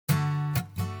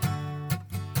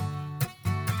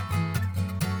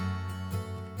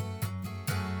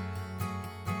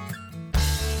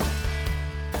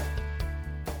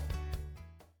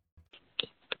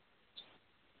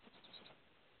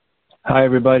Hi,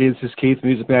 everybody. This is Keith,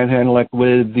 MuzikMan Hannaleck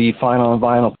with the Final on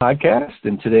Vinyl podcast.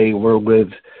 And today we're with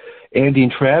Andy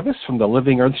and Travis from the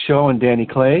Living Earth Show and Danny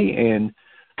Clay. And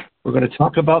we're going to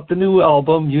talk about the new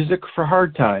album, Music for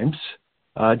Hard Times.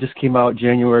 Just came out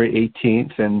January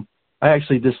 18th. And I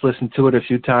actually just listened to it a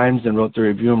few times and wrote the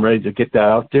review. I'm ready to get that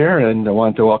out there. And I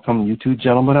wanted to welcome you two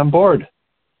gentlemen on board.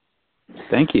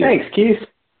 Thank you. Thanks, Keith.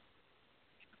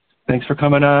 Thanks for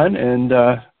coming on.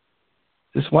 And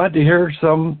just wanted to hear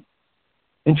some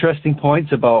interesting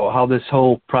points about how this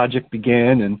whole project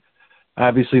began, and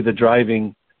obviously the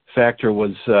driving factor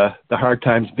was the hard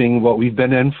times being what we've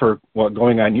been in for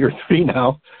going on year 3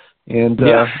 now, and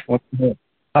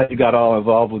how you got all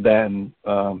involved with that, and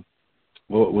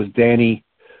was Danny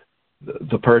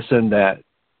the person that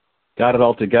got it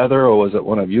all together, or was it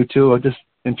one of you two? Just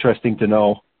interesting to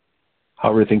know how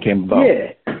everything came about.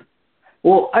 Yeah,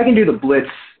 well, I can do the blitz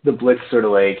sort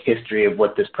of like history of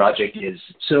what this project is.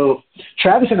 So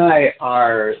Travis and I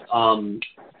are,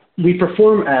 we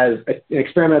perform as an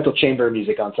experimental chamber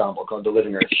music ensemble called the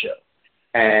Living Earth Show.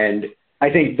 And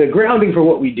I think the grounding for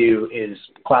what we do is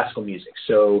classical music.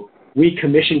 So we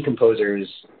commission composers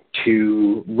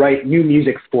to write new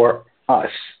music for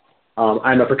us.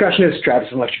 I'm a percussionist, Travis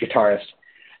is an electric guitarist.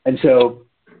 And so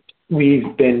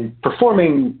we've been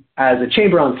performing as a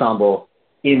chamber ensemble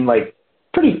in like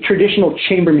pretty traditional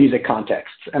chamber music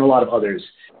contexts and a lot of others,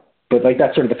 but like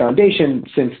that's sort of the foundation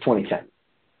since 2010.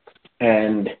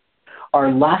 And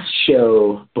our last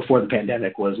show before the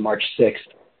pandemic was March 6th.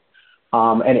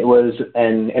 And it was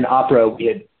an opera we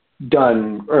had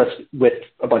done with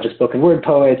a bunch of spoken word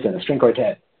poets and a string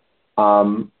quartet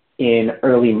in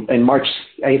March,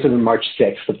 I guess it was March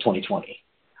 6th of 2020.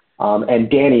 And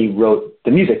Danny wrote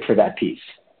the music for that piece.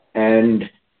 And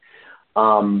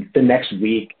the next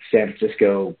week, San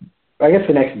Francisco, I guess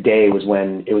the next day was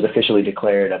when it was officially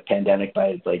declared a pandemic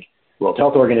by like World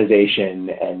Health Organization,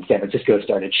 and San Francisco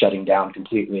started shutting down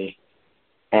completely.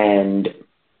 And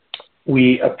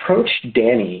we approached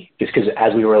Danny just because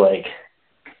as we were like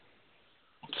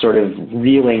sort of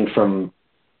reeling from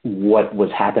what was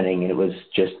happening, and it was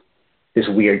just this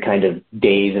weird kind of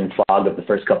daze and fog of the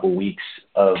first couple of weeks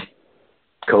of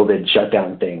COVID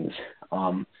shutdown things.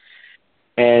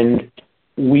 And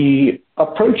we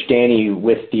approached Danny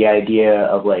with the idea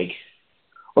of like,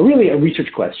 or really a research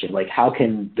question, like how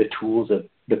can the tools of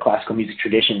the classical music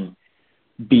tradition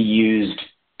be used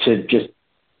to just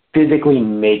physically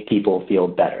make people feel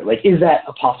better? Like, is that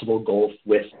a possible goal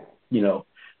with,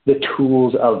 the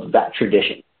tools of that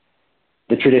tradition?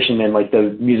 The tradition and like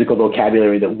the musical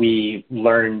vocabulary that we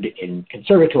learned in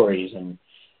conservatories and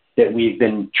that we've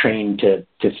been trained to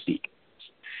speak.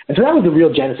 And so that was the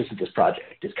real genesis of this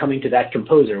project, is coming to that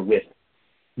composer with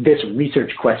this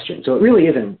research question. So it really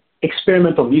is an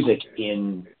experimental music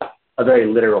in a very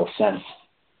literal sense.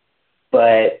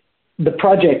 But the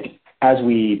project, as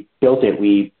we built it,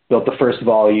 we built the first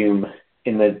volume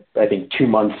in I think 2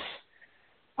 months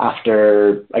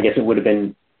after, I guess it would have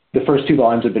been, the first 2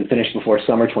 volumes had been finished before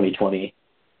summer 2020.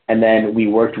 And then we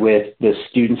worked with the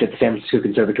students at the San Francisco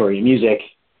Conservatory of Music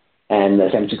and the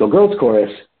San Francisco Girls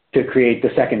Chorus to create the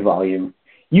second volume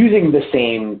using the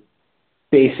same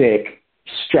basic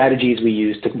strategies we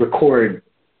used to record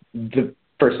the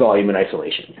first volume in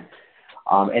isolation.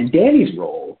 And Danny's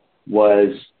role was,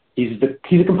 he's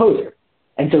a composer.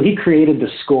 And so he created the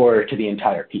score to the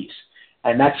entire piece.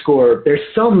 And that score, there's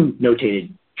some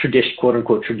notated, quote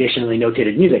unquote, traditionally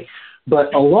notated music,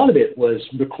 but a lot of it was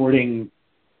recording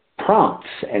prompts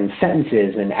and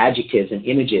sentences and adjectives and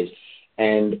images,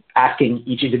 and asking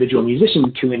each individual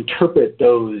musician to interpret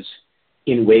those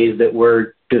in ways that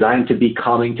were designed to be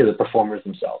calming to the performers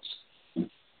themselves.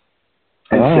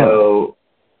 And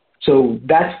so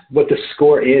that's what the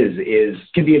score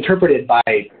can be interpreted by,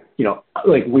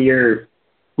 like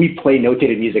we play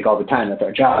notated music all the time. That's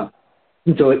our job.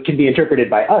 And so it can be interpreted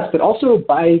by us, but also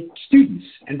by students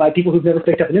and by people who've never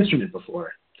picked up an instrument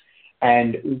before.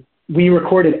 And we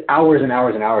recorded hours and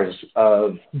hours and hours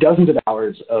of dozens of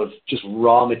hours of just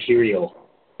raw material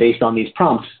based on these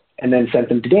prompts, and then sent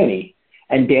them to Danny.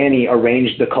 And Danny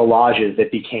arranged the collages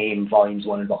that became volumes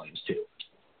 1 and volumes 2.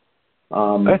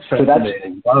 That's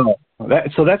fascinating. Wow.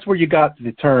 So that's where you got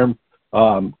the term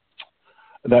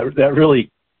that really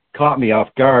caught me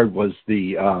off guard, was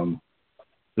the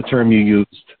term you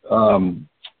used,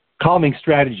 calming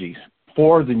strategies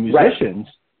for the musicians,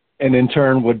 right, and in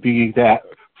turn would be that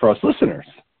for us listeners,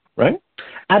 right?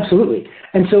 Absolutely.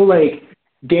 And so like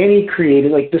Danny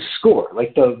created like the score,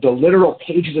 like the literal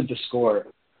pages of the score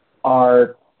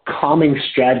are calming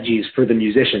strategies for the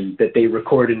musician that they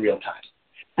record in real time.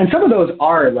 And some of those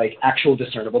are like actual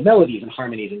discernible melodies and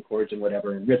harmonies and chords and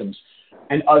whatever and rhythms.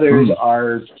 And others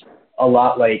are a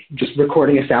lot like just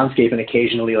recording a soundscape and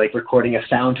occasionally like recording a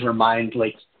sound to remind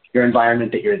like your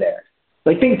environment that you're there.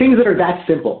 Like things that are that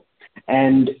simple.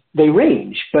 And they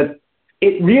range, but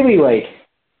it really like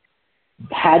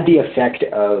had the effect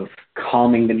of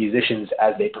calming the musicians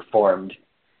as they performed.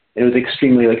 It was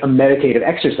extremely like a meditative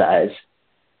exercise.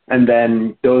 And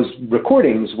then those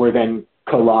recordings were then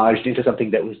collaged into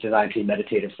something that was designed to be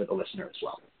meditative for the listener as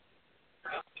well.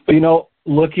 But,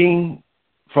 looking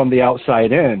from the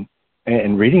outside in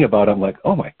and reading about it, I'm like,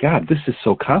 oh my God, this is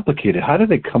so complicated. How did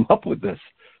they come up with this?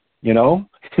 And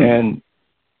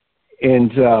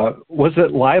was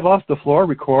it live off the floor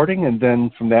recording, and then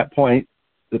from that point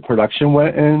the production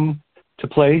went into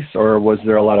place, or was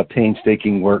there a lot of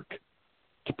painstaking work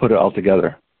to put it all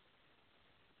together?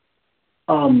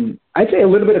 I'd say a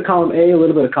little bit of column A, a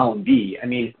little bit of column B. I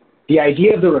mean, the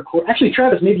idea of the record. Actually,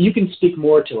 Travis, maybe you can speak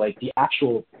more to like the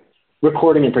actual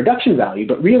recording and production value,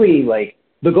 but really like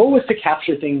the goal was to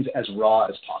capture things as raw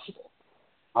as possible.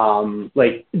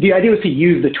 Like the idea was to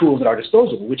use the tools at our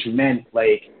disposal, which meant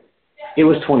like it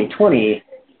was 2020.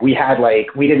 We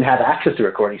didn't have access to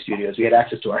recording studios. We had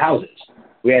access to our houses.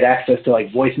 We had access to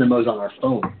like voice memos on our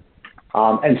phone.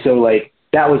 And so like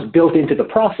that was built into the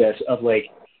process of like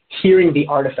hearing the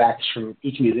artifacts from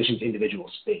each musician's individual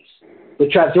space. But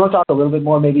Travis, do you want to talk a little bit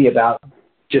more maybe about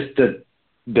just the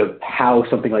how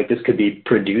something like this could be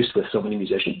produced with so many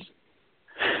musicians?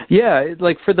 Yeah,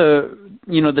 like for the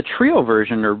trio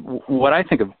version, or what I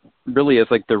think of really as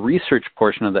like the research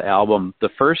portion of the album, the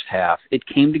first half, it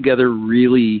came together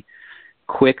really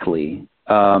quickly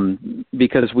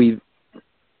because we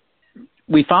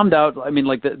found out. I mean,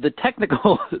 like the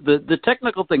technical the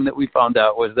technical thing that we found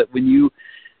out was that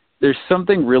there's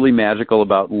something really magical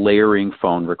about layering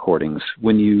phone recordings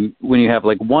when you have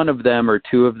like one of them or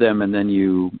two of them, and then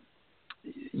you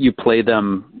play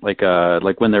them like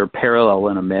when they're parallel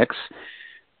in a mix,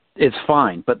 it's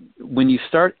fine. But when you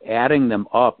start adding them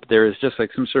up, there is just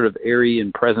like some sort of airiness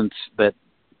and presence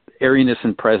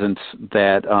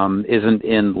that isn't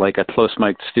in like a close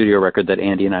mic'd studio record that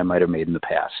Andy and I might have made in the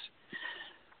past.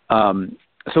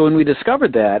 So when we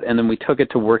discovered that, and then we took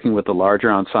it to working with the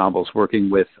larger ensembles,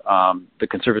 working with the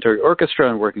conservatory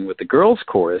orchestra and working with the girls'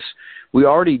 chorus, we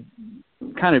already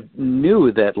kind of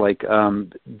knew that like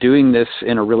doing this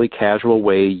in a really casual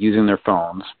way, using their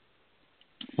phones,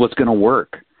 was going to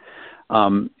work.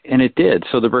 And it did.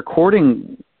 So the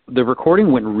recording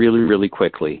went really, really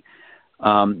quickly.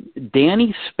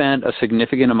 Danny spent a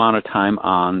significant amount of time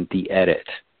on the edit.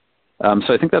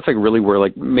 So I think that's like really where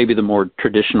like maybe the more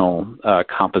traditional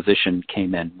composition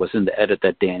came in, was in the edit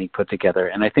that Danny put together.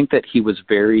 And I think that he was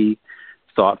very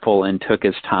thoughtful and took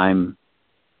his time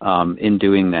in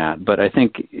doing that. But I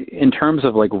think in terms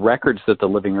of like records that the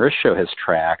Living Earth show has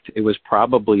tracked, it was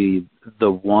probably the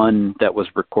one that was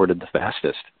recorded the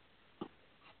fastest.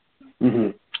 Mm-hmm.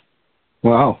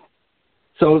 Wow.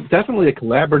 So definitely a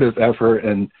collaborative effort,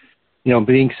 and,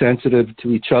 being sensitive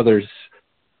to each other's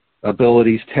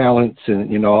abilities, talents,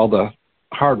 and, all the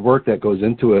hard work that goes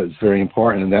into it is very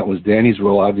important. And that was Danny's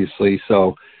role, obviously.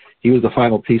 So he was the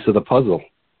final piece of the puzzle.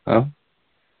 Huh?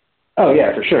 Oh,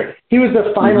 yeah, for sure. He was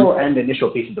the final and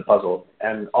initial piece of the puzzle,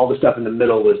 and all the stuff in the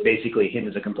middle was basically him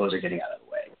as a composer getting out of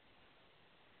the way.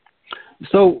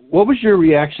 So what was your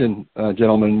reaction,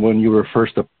 gentlemen, when you were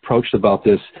first approached about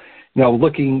this?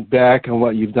 Looking back on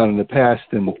what you've done in the past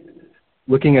and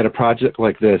looking at a project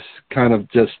like this, kind of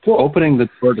just opening the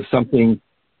door to something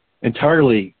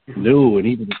entirely new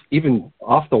and even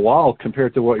off the wall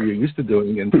compared to what you're used to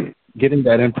doing, and getting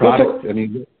that end product. I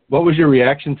mean, what was your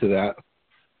reaction to that?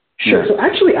 Sure. So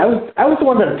actually, I was the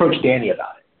one that approached Danny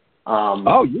about it.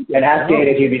 You did? And asked Danny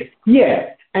if he'd be,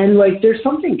 yeah. And like, there's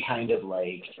something kind of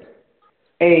like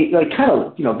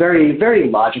very, very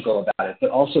logical about it,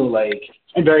 but also like,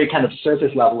 and very kind of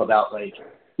surface level about like,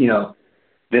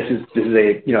 this is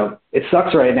it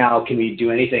sucks right now. Can we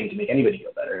do anything to make anybody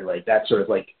feel better? Like that sort of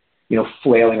like,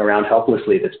 flailing around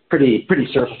helplessly. That's pretty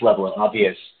surface level and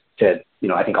obvious to,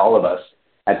 I think all of us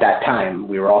at that time.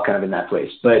 We were all kind of in that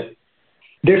place, but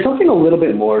there's something a little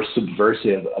bit more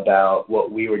subversive about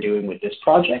what we were doing with this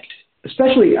project,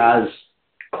 especially as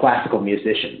classical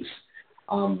musicians,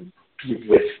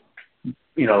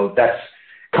 that's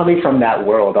coming from that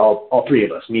world, all three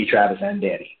of us, me, Travis, and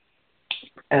Danny.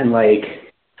 And like,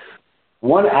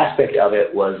 one aspect of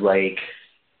it was like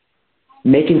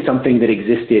making something that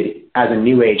existed as a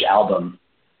new age album.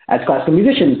 As classical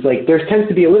musicians, like there tends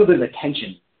to be a little bit of a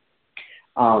tension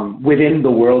within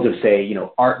the world of, say,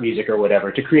 art music or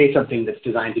whatever, to create something that's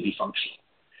designed to be functional.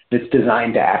 that's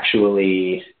designed to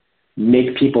actually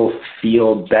make people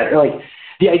feel better. Like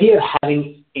the idea of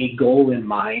having a goal in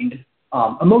mind,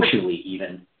 emotionally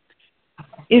even,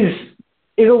 is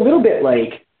a little bit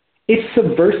like, it's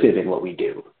subversive in what we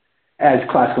do as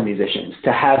classical musicians,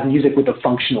 to have music with a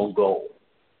functional goal.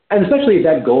 And especially if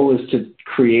that goal is to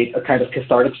create a kind of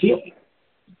cathartic feeling.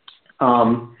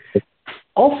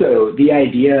 Also, the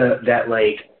idea that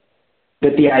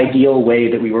the ideal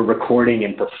way that we were recording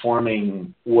and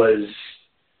performing was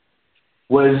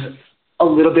a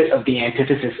little bit of the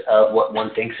antithesis of what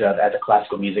one thinks of as a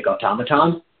classical music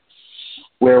automaton,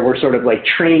 where we're sort of like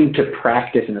trained to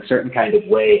practice in a certain kind of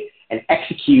way and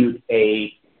execute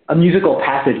a musical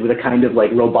passage with a kind of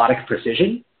like robotic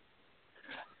precision.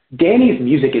 Danny's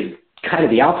music is kind of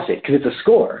the opposite, because it's a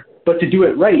score. But to do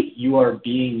it right, you are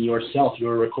being yourself. You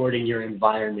are recording your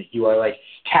environment. You are like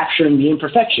capturing the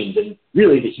imperfections and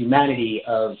really the humanity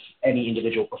of any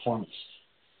individual performance.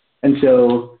 And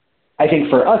so I think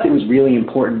for us, it was really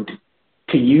important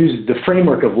to use the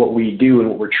framework of what we do and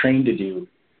what we're trained to do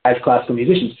as classical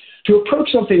musicians to approach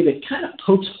something that kind of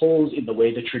pokes holes in the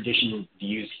way the tradition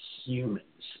views humans,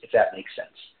 if that makes sense.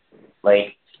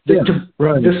 Like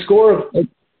the score of, go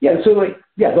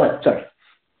ahead, sorry.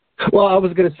 Well, I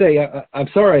was going to say, I'm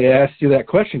sorry I asked you that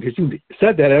question, because you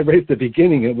said that right at the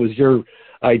beginning. It was your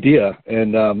idea.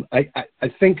 And I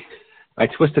think I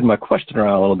twisted my question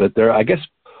around a little bit there. I guess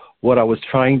what I was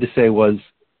trying to say was,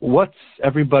 what's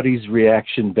everybody's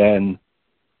reaction been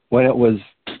when it was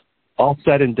all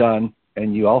said and done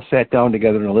and you all sat down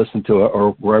together and listened to it,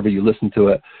 or wherever you listened to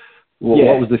it? What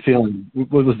was the feeling?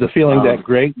 Was the feeling that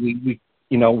great? We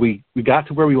got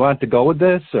to where we wanted to go with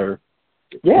this, or?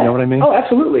 Yeah. You know what I mean? Oh,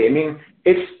 absolutely. I mean,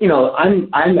 it's,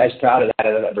 I'm as proud of that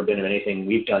as I've ever been of anything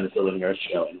we've done at the Living Earth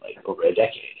Show in like over a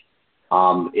decade.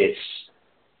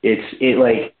 It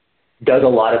like does a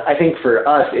lot of, I think for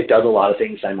us, it does a lot of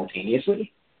things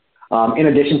simultaneously. In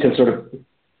addition to sort of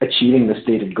achieving the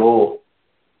stated goal,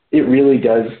 it really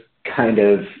does kind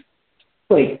of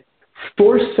like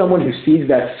force someone who sees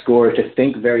that score to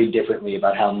think very differently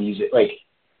about how music, like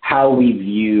how we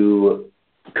view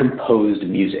composed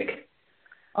music.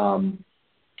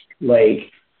 Like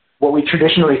what we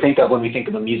traditionally think of when we think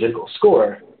of a musical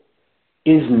score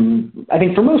is, I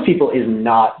think for most people, is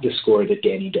not the score that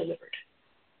Danny delivered.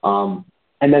 And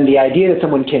then the idea that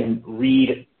someone can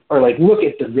read or like look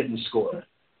at the written score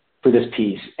for this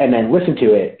piece and then listen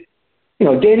to it,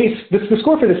 the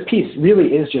score for this piece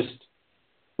really is just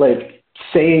like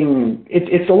saying,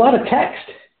 it's a lot of text.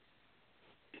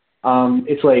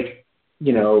 It's like,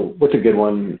 what's a good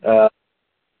one?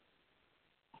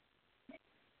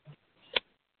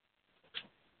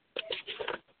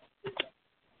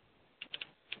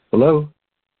 Hello?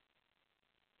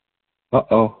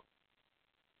 Uh-oh.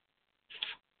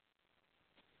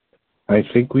 I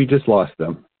think we just lost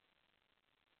them.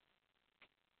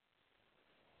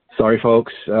 Sorry,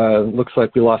 folks. Looks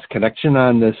like we lost connection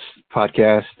on this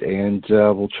podcast, and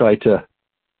we'll try to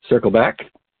circle back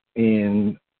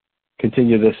and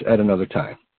continue this at another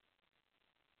time.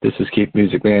 This is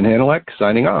MuzikMan Hannaleck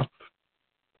signing off.